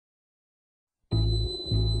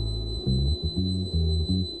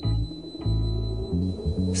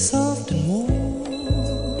soft and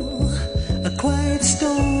warm, a quiet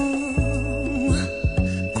storm,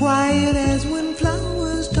 quiet as when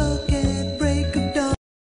flowers talk at break of dawn.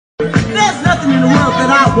 There's nothing in the world that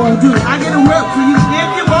I won't do. I get a work for you if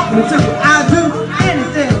you want me to. I do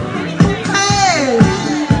anything. Hey,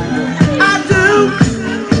 I do.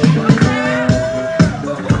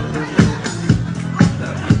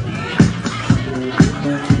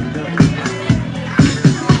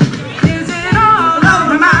 Is it all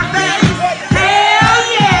over my face? Hell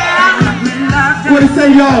yeah. What do you say,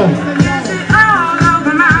 y'all?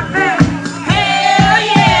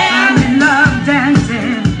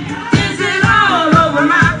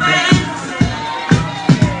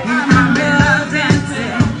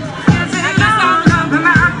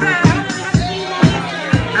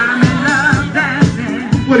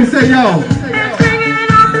 What do you say, y'all?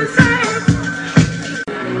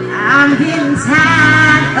 I'm getting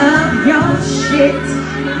tired of your shit.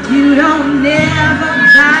 You don't never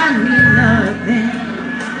buy me nothing.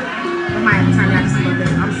 I might have to turn that just a little bit.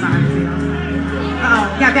 I'm sorry.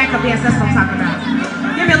 Got backup dance, that's what I'm talking about.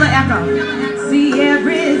 Give me a little echo. See,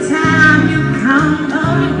 every time you come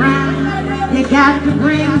around, you got to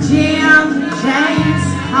bring Jim, James,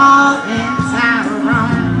 Paul, and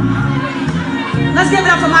Tyrone. Let's give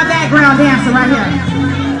it up for my background dancer right here.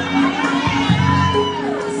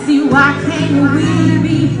 See, why can't we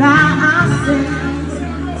be by ourselves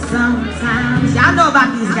sometimes? Y'all know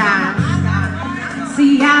about these guys.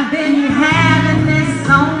 See, I've been having this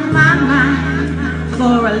on my mind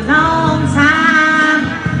for a long time.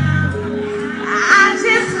 I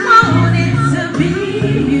just want it to be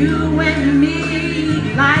you and me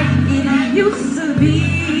like it used to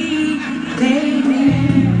be, baby.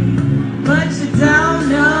 But you don't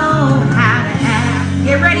know how to act.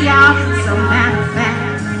 Get ready, y'all. So matter of fact,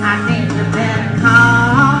 I think you better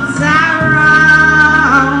call Tyrone.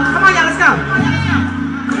 Come on, y'all, let's go.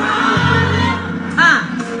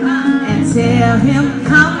 And tell him,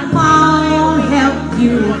 come on, help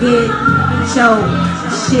you get your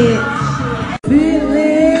shit.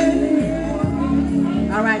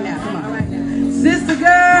 All right now, come on. Sister girl,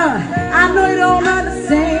 I know you don't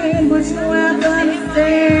understand, but you have to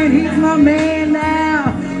understand. He's my man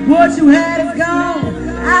now. What you had is gone.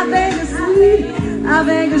 I think it's sweet. I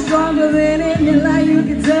think it's stronger than any lie you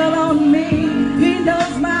can tell on me. He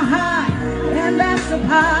knows my heart, and that's a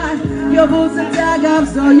part. Your boots are tied up,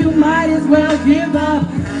 so you might as well give up.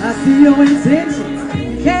 I see your intentions.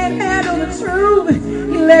 Can't handle the truth.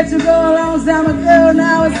 He let you go a long time ago.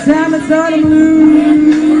 Now it's time to turn him loose.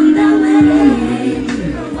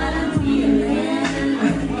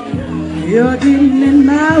 You're getting in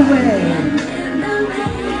my way.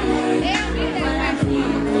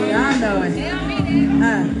 I know it.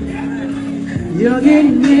 You're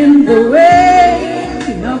getting in the way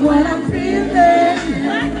of what I'm feeling.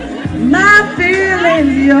 My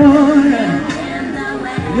feelings,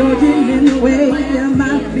 you're getting in the way of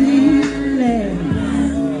my feelings.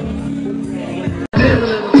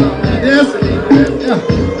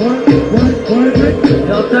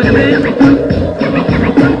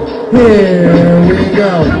 Here we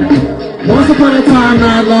go. Once upon a time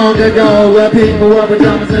not long ago, where people were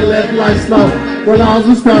pajamas and lived life slow, where laws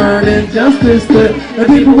were stern and justice stood, and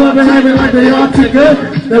people were behaving like they ought to good.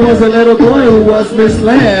 There was a little boy who was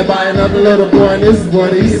misled by another little boy, and this is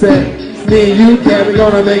what he said. Me and you, Cat, we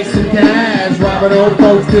gonna make some cash, robbing old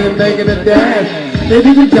folks and making a dash. They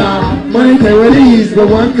did the job, money came with ease, but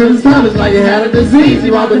one couldn't stop it like he had a disease. He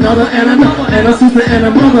robbed another and another, and a sister and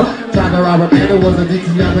a mother. Tried to rob a man, it was a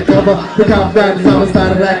DT undercover. The cop grabbed his arm and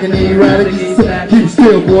started back and he erratic. Keep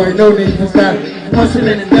still, boy, no need to stop. Punched him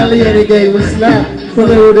in the belly and he gave a slap. But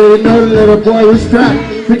little did he know the little boy was strapped.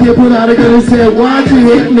 The kid put out a gun and said, why'd you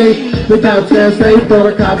hit me? The cop said, stay for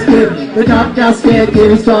the cops kid. The cop got scared,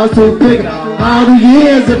 kid, he starts to figure. All the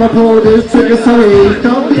years if I pulled this trigger, so he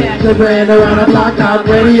told me. They ran around the block, out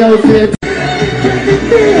radio said,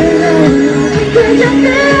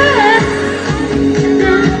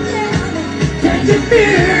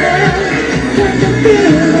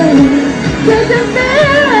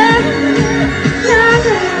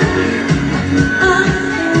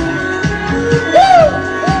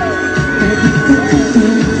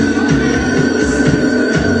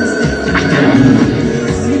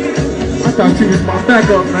 I thought you was my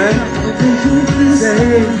backup, man.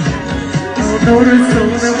 Say, I don't know this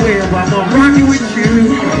song that well, but I'm gonna rock it with you.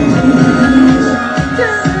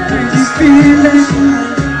 Can you feel it?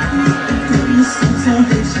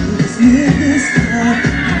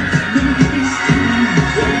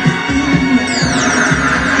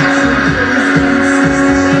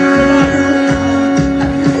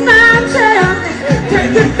 Can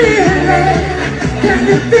you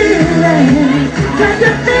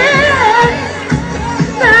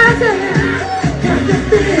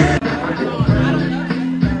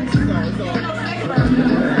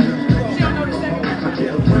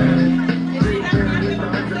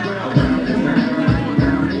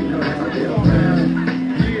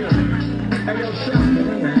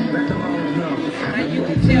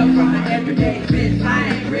tell from the everyday bitch. I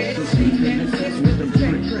ain't rich, sleeping in six with the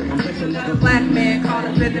trick. A black man caught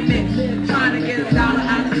up in the mix, trying to get $1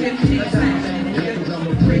 out of 15 cents.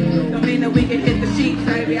 Don't mean that we can hit the sheets,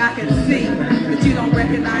 baby. I can see that you don't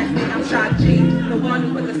recognize me. I'm Shot G, the one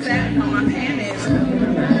who put the satin on my panties.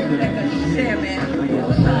 Like a shit, man.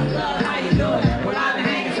 How you doing? Well, I've been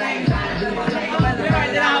hanging same time. The first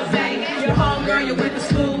that I was saying, your homegirl you went to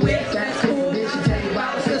school with, that's cool. She tell you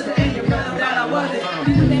about her sister and your brother that I wasn't.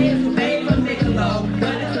 These days were made for Niccolo,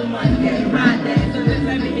 but it's so much getting right there. So just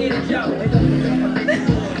let me hear the joke.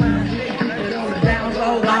 Down so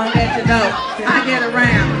long that you know I get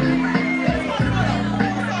around.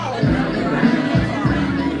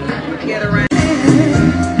 Get around.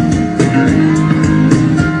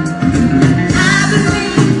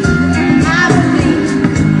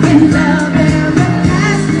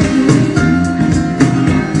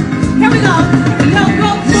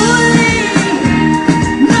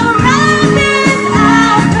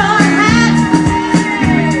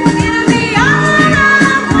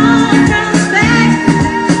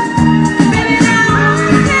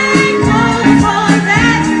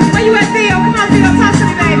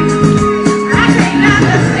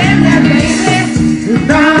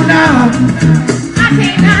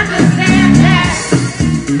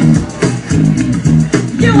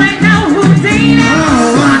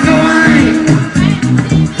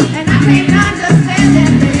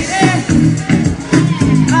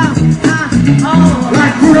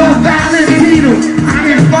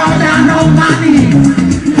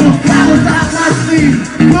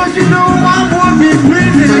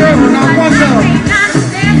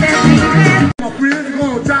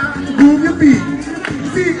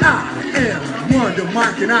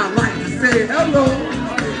 And I like to say hello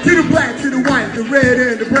to the black, to the white, the red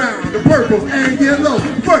and the brown, the purple and yellow.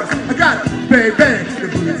 First, I got a bang bang, the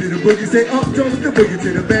boogie to the boogie, say up jumps the boogie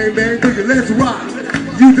to the bang bang boogie. Let's rock,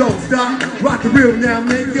 you don't stop, rock the rhythm now,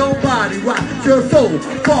 make your body rock your soul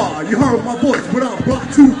far. You heard my voice, but I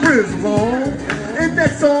brought 2 friends along. And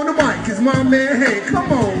next on the mic is my man Hank.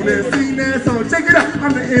 Come on and sing that song. Check it out.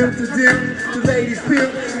 I'm the M to them, the ladies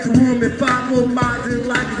pimp, the woman 5 more miles in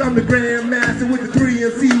life. Cause I'm the grandmaster with the 3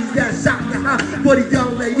 MCs that shot the high for the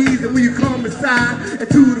young ladies. And when you come inside and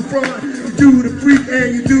to the front, you do the freak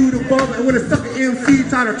and you do the bump. And when a sucker MC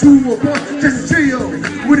trying to 2 or 1, just a trio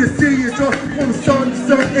with a serious drum from sun to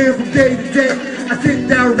sun and from day to day. I sit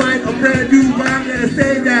down, write a brand new rhyme and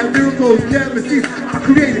say that miracles never cease. I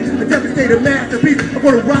created a devastating masterpiece. I'm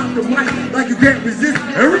gonna rock the mic like you can't resist.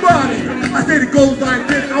 Everybody, I said it goes like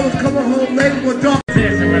this. I was coming home late one dark. But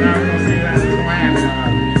I'm gonna see that's the plan.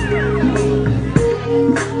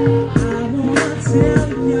 I wanna tell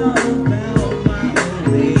you about my old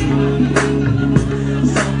lady.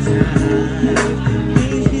 Sometimes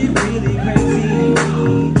things get really crazy.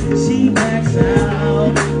 She backs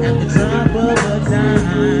out at the drop of a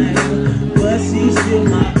dime, but she's still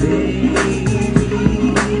my baby.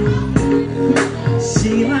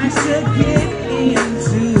 She likes to get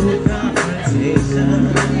into confrontation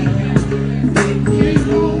with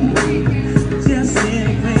you, just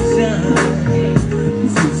impatient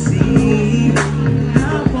to see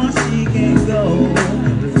how far she can go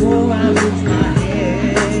before I lose my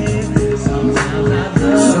head. Sometimes I love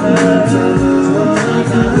her, sometimes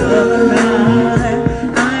I love her right.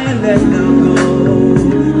 I ain't letting her go,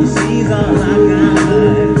 she's all I got.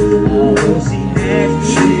 Although she nags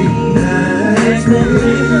me, nags me a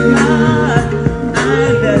lot, I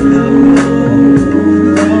ain't letting her go.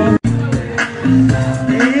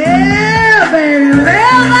 Yeah, baby,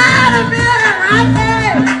 real loud and better right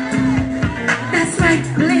there. That's right,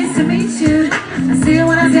 pleased to meet you. I see you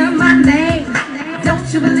when I tell my name. Don't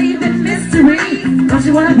you believe in mystery? Don't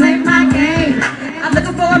you wanna play my game? I'm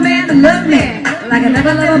looking for a man to love me like I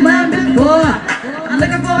never loved a man before. I'm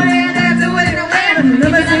looking for a man that'll do it in a way to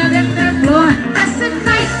live it on the floor. That's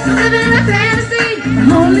tonight, I'm living in a fantasy, a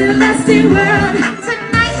whole little nasty world.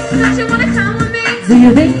 Tonight, don't you wanna come with me? Do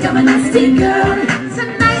you think I'm a nasty girl?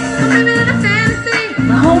 Tonight, I'm living in a fantasy,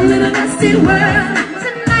 a whole little nasty world.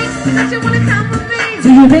 Tonight, don't you wanna come with me? Do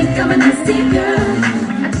you think I'm a nasty girl?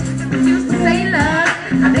 I just used to say love.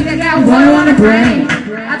 I think I got water on the brain.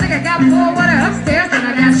 I think I got more water upstairs than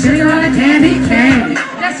I got sugar on a candy cane.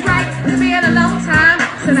 That's right, it's been a long time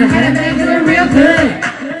since I had a man feeling real good.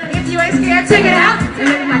 If you ain't scared, check it out. It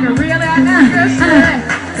looks like a real girl should.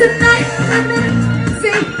 Tonight, I'm gonna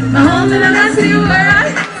see a whole little nasty world.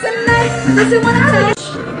 Tonight, don't you wanna touch?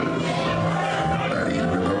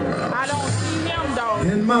 I don't see him though.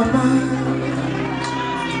 In my mind,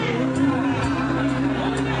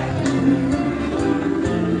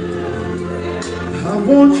 I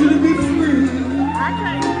want you to be free. I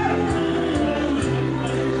can't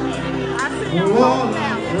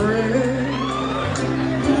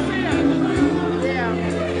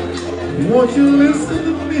won't you listen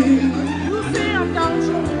to me? You see him, don't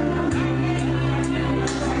you?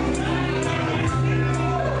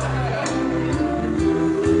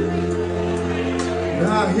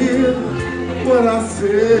 Now hear what I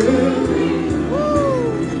said.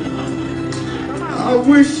 I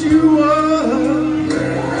wish you were.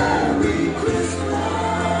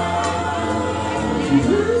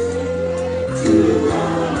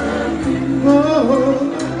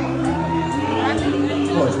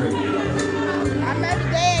 I let the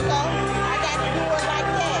dad go. I got to do it like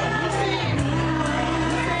that.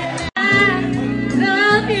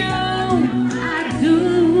 Love you, I do,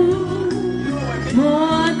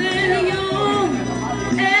 more than you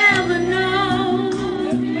ever know.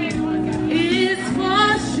 It's for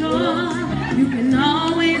sure, you can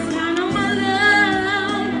always count on my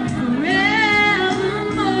love forevermore.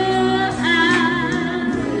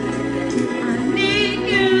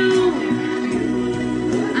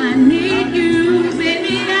 I need you,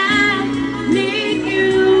 baby, I need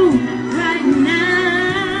you right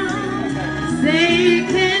now. Say,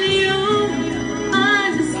 can you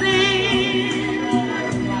understand?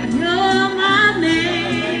 You're my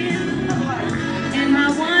man, and my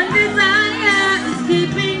one desire is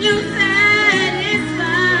keeping you satisfied.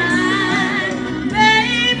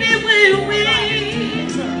 Baby, when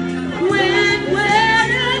we're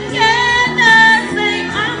together, say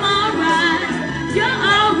I'm alright, you're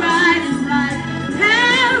alright, it's like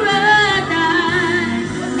paradise.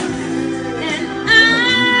 And I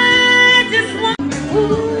just want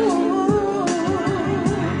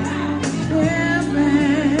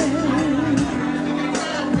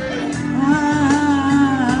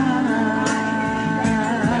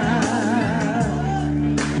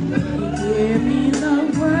give me the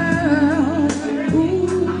world,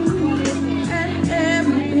 and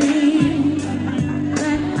everything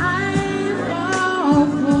that I fall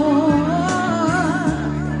for.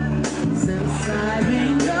 Since I've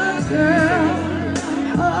been your girl,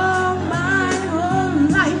 oh, my whole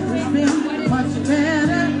life has been much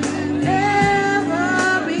better ever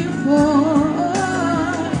before.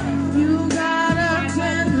 You got a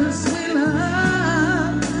tender, sweet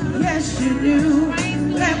love, yes you do,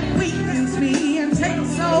 that weakens me and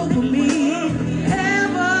takes over me.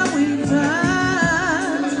 Ever we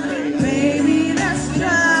touch, baby, that's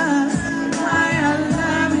just why I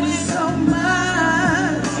love you so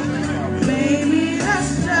much. Baby,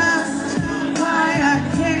 that's just why I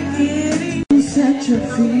can't get it. Set your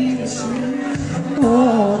feet,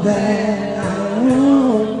 all that.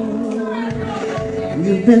 Oh,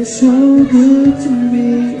 you've been so good to me.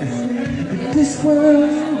 This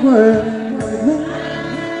world.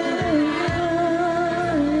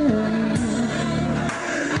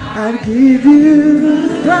 I'd give you the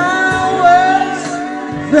flowers,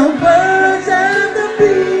 the birds and the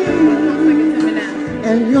bees,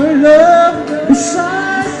 and your love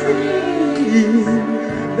beside me.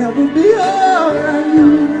 That would be all I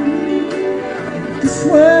need. This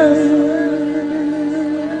world,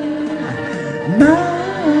 mine.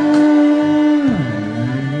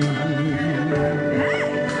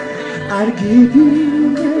 I'd give you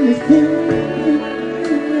anything.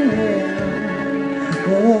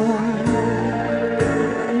 Oh,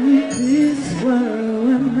 this world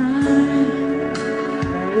of mine,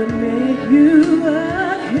 I would make you a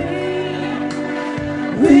king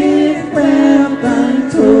with wealth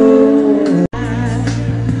untold.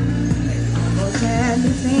 Almost had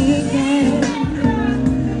me thinking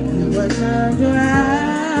you were turned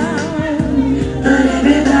around, but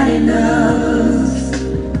everybody knows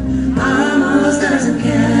almost doesn't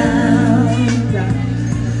count.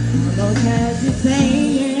 Almost had you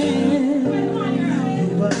saying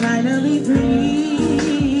you were finally free.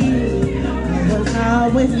 I was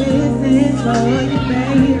always listening for you,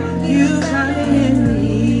 babe. You got it in me.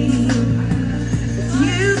 But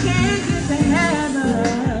you can't get to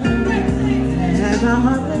heaven as a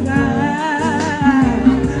heart to God.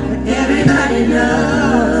 But everybody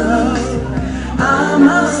knows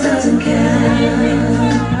almost doesn't count.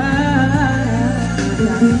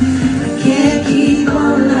 I can't keep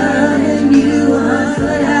on loving you one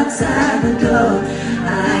foot outside the door. I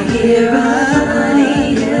hear